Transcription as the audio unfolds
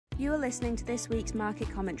You are listening to this week's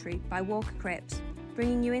market commentary by Walker Cripps,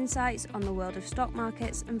 bringing you insights on the world of stock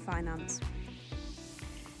markets and finance.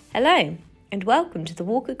 Hello, and welcome to the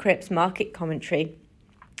Walker Cripps market commentary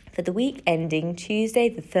for the week ending Tuesday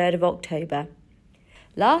the 3rd of October.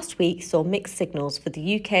 Last week saw mixed signals for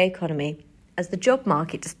the UK economy as the job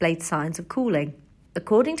market displayed signs of cooling.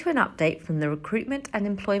 According to an update from the Recruitment and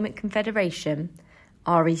Employment Confederation,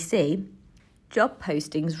 REC, job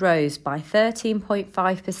postings rose by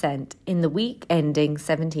 13.5% in the week ending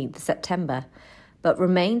 17th September, but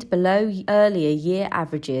remained below earlier year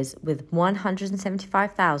averages with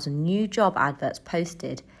 175,000 new job adverts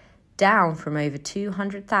posted, down from over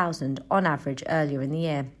 200,000 on average earlier in the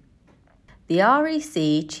year. The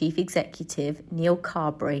REC Chief Executive, Neil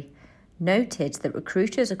Carberry, noted that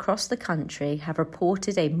recruiters across the country have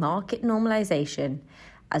reported a market normalisation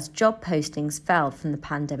as job postings fell from the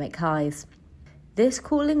pandemic highs. This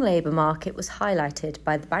cooling labour market was highlighted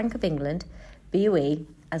by the Bank of England, BOE,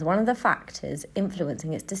 as one of the factors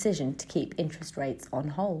influencing its decision to keep interest rates on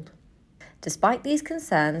hold. Despite these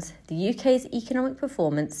concerns, the UK's economic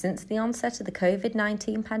performance since the onset of the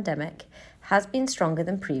COVID-19 pandemic has been stronger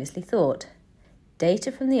than previously thought.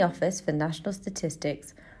 Data from the Office for National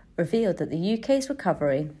Statistics revealed that the UK's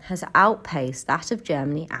recovery has outpaced that of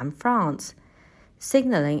Germany and France,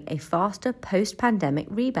 signalling a faster post-pandemic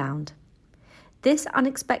rebound. This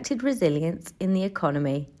unexpected resilience in the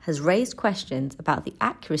economy has raised questions about the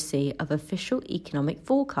accuracy of official economic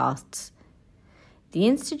forecasts. The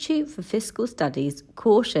Institute for Fiscal Studies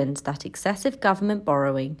cautions that excessive government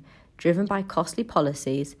borrowing, driven by costly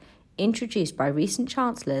policies introduced by recent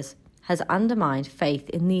chancellors, has undermined faith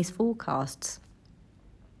in these forecasts.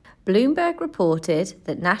 Bloomberg reported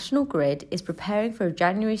that National Grid is preparing for a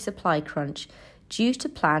January supply crunch due to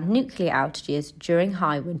planned nuclear outages during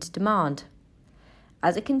high winter demand.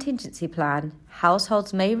 As a contingency plan,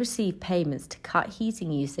 households may receive payments to cut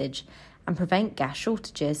heating usage and prevent gas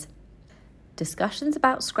shortages. Discussions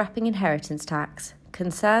about scrapping inheritance tax,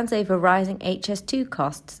 concerns over rising HS2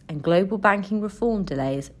 costs, and global banking reform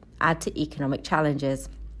delays add to economic challenges.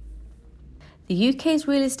 The UK's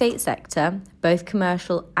real estate sector, both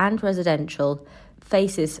commercial and residential,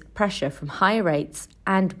 faces pressure from higher rates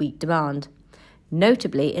and weak demand,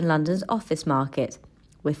 notably in London's office market,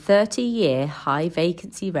 with 30-year high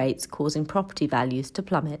vacancy rates causing property values to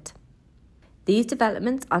plummet. These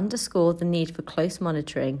developments underscore the need for close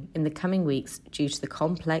monitoring in the coming weeks due to the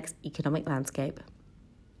complex economic landscape.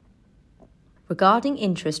 Regarding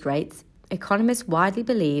interest rates, economists widely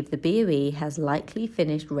believe the BOE has likely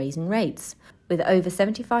finished raising rates, with over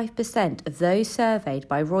 75% of those surveyed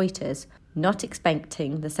by Reuters not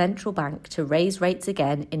expecting the central bank to raise rates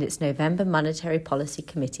again in its November Monetary Policy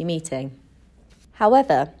Committee meeting.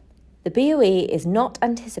 However, the BOE is not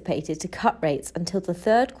anticipated to cut rates until the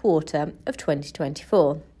third quarter of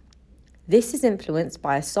 2024. This is influenced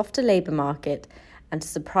by a softer labour market and a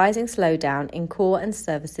surprising slowdown in core and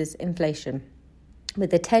services inflation,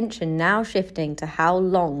 with attention now shifting to how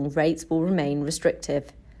long rates will remain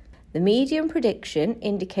restrictive. The median prediction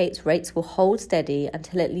indicates rates will hold steady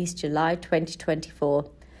until at least July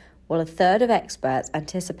 2024, while a third of experts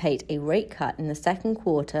anticipate a rate cut in the second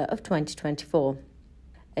quarter of 2024.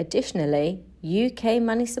 Additionally, UK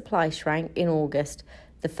money supply shrank in August,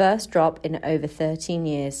 the first drop in over 13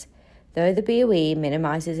 years, though the BOE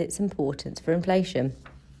minimises its importance for inflation.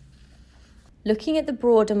 Looking at the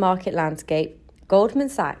broader market landscape, Goldman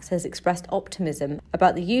Sachs has expressed optimism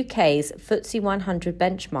about the UK's FTSE 100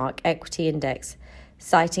 benchmark equity index,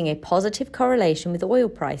 citing a positive correlation with oil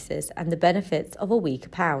prices and the benefits of a weaker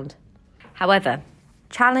pound. However,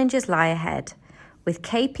 challenges lie ahead, with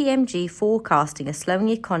KPMG forecasting a slowing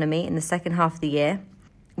economy in the second half of the year,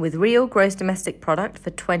 with real gross domestic product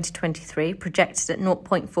for 2023 projected at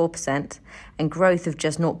 0.4% and growth of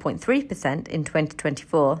just 0.3% in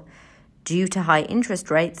 2024, due to high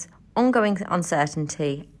interest rates, ongoing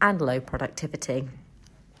uncertainty and low productivity.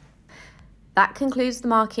 That concludes the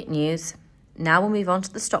market news. Now we'll move on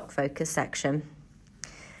to the stock focus section.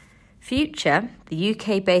 Future, the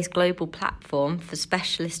UK-based global platform for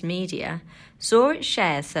specialist media, saw its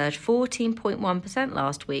shares surge 14.1%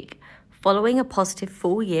 last week, following a positive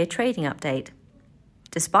full-year trading update.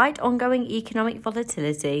 Despite ongoing economic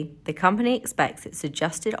volatility, the company expects its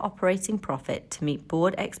adjusted operating profit to meet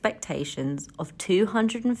board expectations of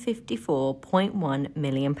 £254.1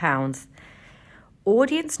 million.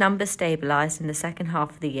 Audience numbers stabilised in the second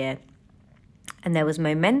half of the year, and there was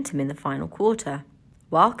momentum in the final quarter.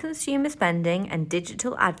 While consumer spending and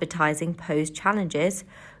digital advertising posed challenges,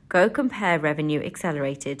 Go Compare revenue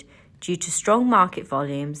accelerated due to strong market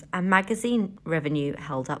volumes, and magazine revenue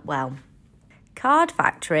held up well. Card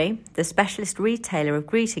Factory, the specialist retailer of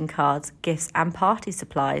greeting cards, gifts and party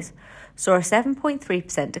supplies, saw a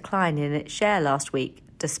 7.3% decline in its share last week,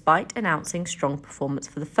 despite announcing strong performance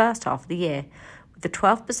for the first half of the year, with a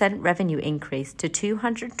 12% revenue increase to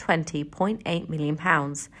 £220.8 million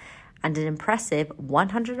and an impressive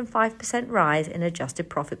 105% rise in adjusted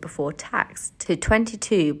profit before tax to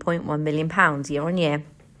 £22.1 million year on year.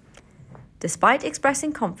 Despite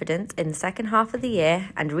expressing confidence in the second half of the year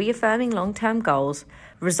and reaffirming long-term goals,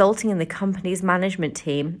 resulting in the company's management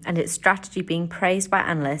team and its strategy being praised by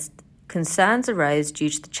analysts, concerns arose due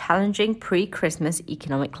to the challenging pre-Christmas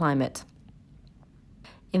economic climate.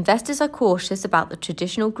 Investors are cautious about the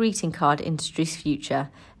traditional greeting card industry's future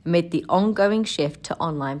amid the ongoing shift to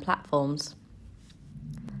online platforms.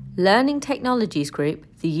 Learning Technologies Group,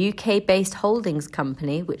 the UK-based holdings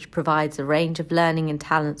company which provides a range of learning and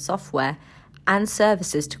talent software and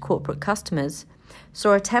services to corporate customers,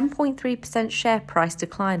 saw a 10.3% share price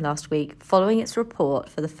decline last week following its report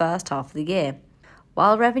for the first half of the year.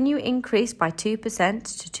 While revenue increased by 2%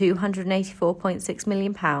 to £284.6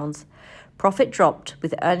 million, profit dropped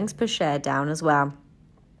with earnings per share down as well.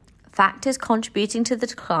 Factors contributing to the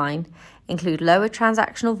decline include lower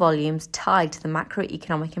transactional volumes tied to the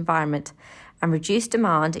macroeconomic environment and reduced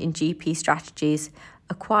demand in GP strategies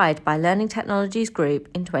acquired by Learning Technologies Group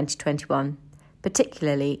in 2021,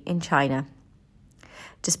 particularly in China.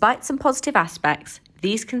 Despite some positive aspects,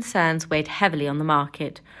 these concerns weighed heavily on the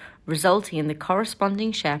market, resulting in the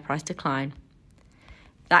corresponding share price decline.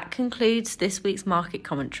 That concludes this week's market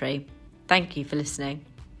commentary. Thank you for listening.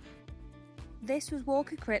 This was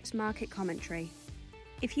Walker Cripps Market Commentary.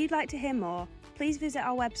 If you'd like to hear more, please visit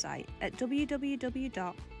our website at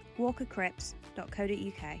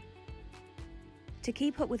www.walkercripps.co.uk. To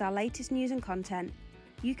keep up with our latest news and content,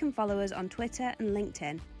 you can follow us on Twitter and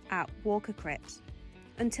LinkedIn at Walker Cripps.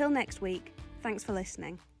 Until next week, thanks for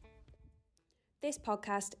listening. This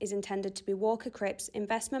podcast is intended to be Walker Cripps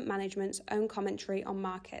Investment Management's own commentary on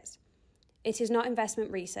markets. It is not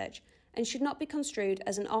investment research and should not be construed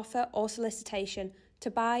as an offer or solicitation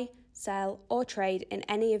to buy, sell, or trade in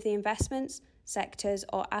any of the investments, sectors,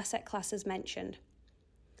 or asset classes mentioned.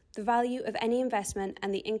 The value of any investment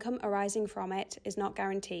and the income arising from it is not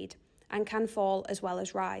guaranteed and can fall as well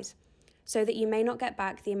as rise, so that you may not get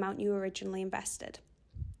back the amount you originally invested.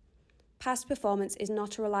 Past performance is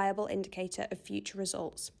not a reliable indicator of future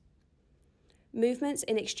results. Movements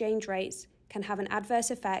in exchange rates can have an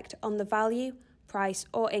adverse effect on the value, price,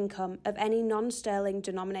 or income of any non-sterling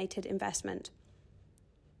denominated investment.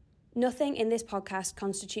 Nothing in this podcast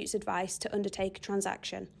constitutes advice to undertake a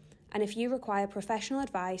transaction, and if you require professional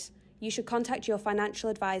advice, you should contact your financial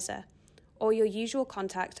advisor or your usual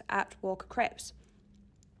contact at Walker Cripps.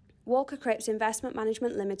 Walker Cripps Investment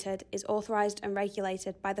Management Limited is authorised and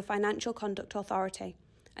regulated by the Financial Conduct Authority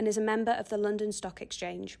and is a member of the London Stock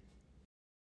Exchange.